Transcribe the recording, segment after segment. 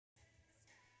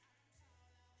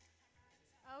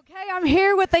Okay, I'm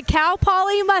here with the Cal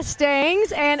Poly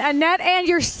Mustangs and Annette and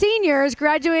your seniors,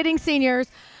 graduating seniors.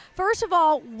 First of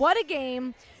all, what a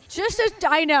game. Just as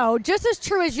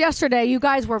true as yesterday, you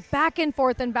guys were back and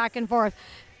forth and back and forth.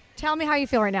 Tell me how you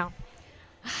feel right now.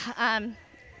 Sad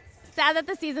that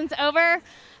the season's over,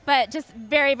 but just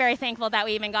very, very thankful that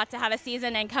we even got to have a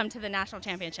season and come to the national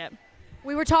championship.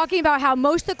 We were talking about how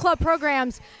most of the club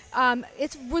programs,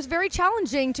 it was very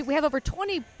challenging. We have over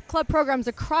 20 club programs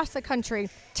across the country,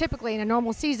 typically in a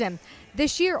normal season.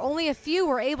 This year, only a few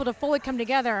were able to fully come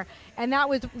together, and that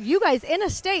was you guys in a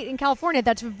state in California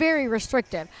that's very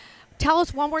restrictive. Tell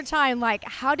us one more time, like,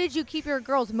 how did you keep your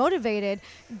girls motivated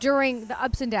during the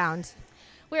ups and downs?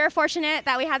 We were fortunate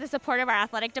that we had the support of our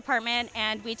athletic department,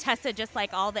 and we tested just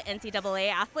like all the NCAA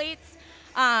athletes.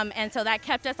 And so that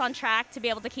kept us on track to be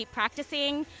able to keep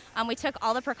practicing. We took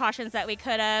all the precautions that we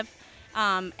could have,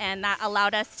 and that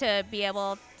allowed us to be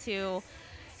able to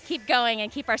keep going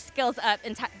and keep our skills up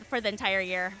for the entire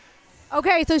year.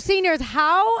 Okay, so seniors,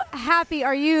 how happy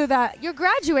are you that you're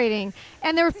graduating?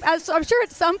 And I'm sure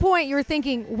at some point you were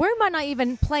thinking, where might not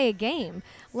even play a game,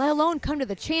 let alone come to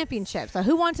the championship? So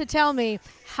who wants to tell me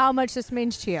how much this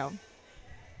means to you?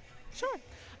 Sure.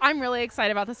 I'm really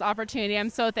excited about this opportunity. I'm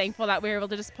so thankful that we were able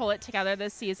to just pull it together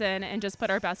this season and just put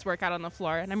our best work out on the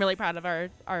floor. And I'm really proud of our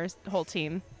whole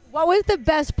team. What was the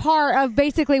best part of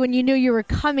basically when you knew you were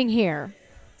coming here?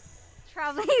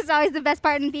 Traveling is always the best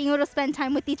part, and being able to spend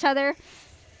time with each other.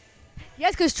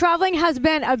 Yes, because traveling has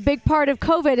been a big part of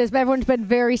COVID, as everyone's been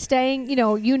very staying,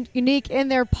 unique in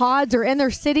their pods or in their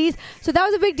cities. So that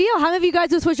was a big deal. How many of you guys,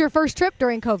 this was your first trip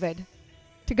during COVID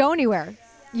to go anywhere?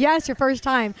 Yes, your first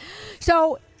time.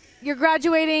 So you're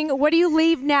graduating. What do you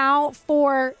leave now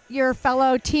for your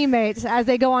fellow teammates as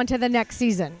they go on to the next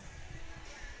season?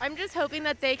 I'm just hoping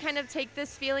that they kind of take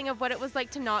this feeling of what it was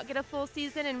like to not get a full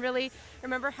season and really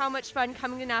remember how much fun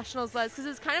coming to nationals was, because it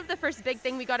was kind of the first big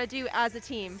thing we got to do as a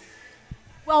team.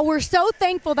 Well, we're so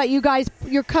thankful that you guys,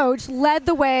 your coach, led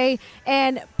the way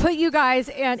and put you guys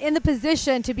in the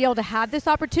position to be able to have this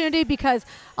opportunity, because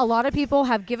a lot of people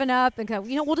have given up and go,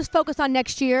 we'll just focus on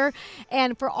next year.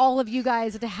 And for all of you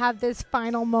guys to have this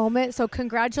final moment, so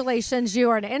congratulations. You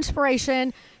are an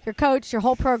inspiration, your coach, your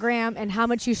whole program, and how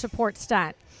much you support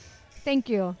STUNT. Thank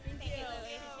you. Thank you.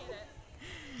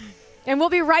 And we'll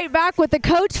be right back with the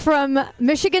coach from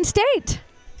Michigan State.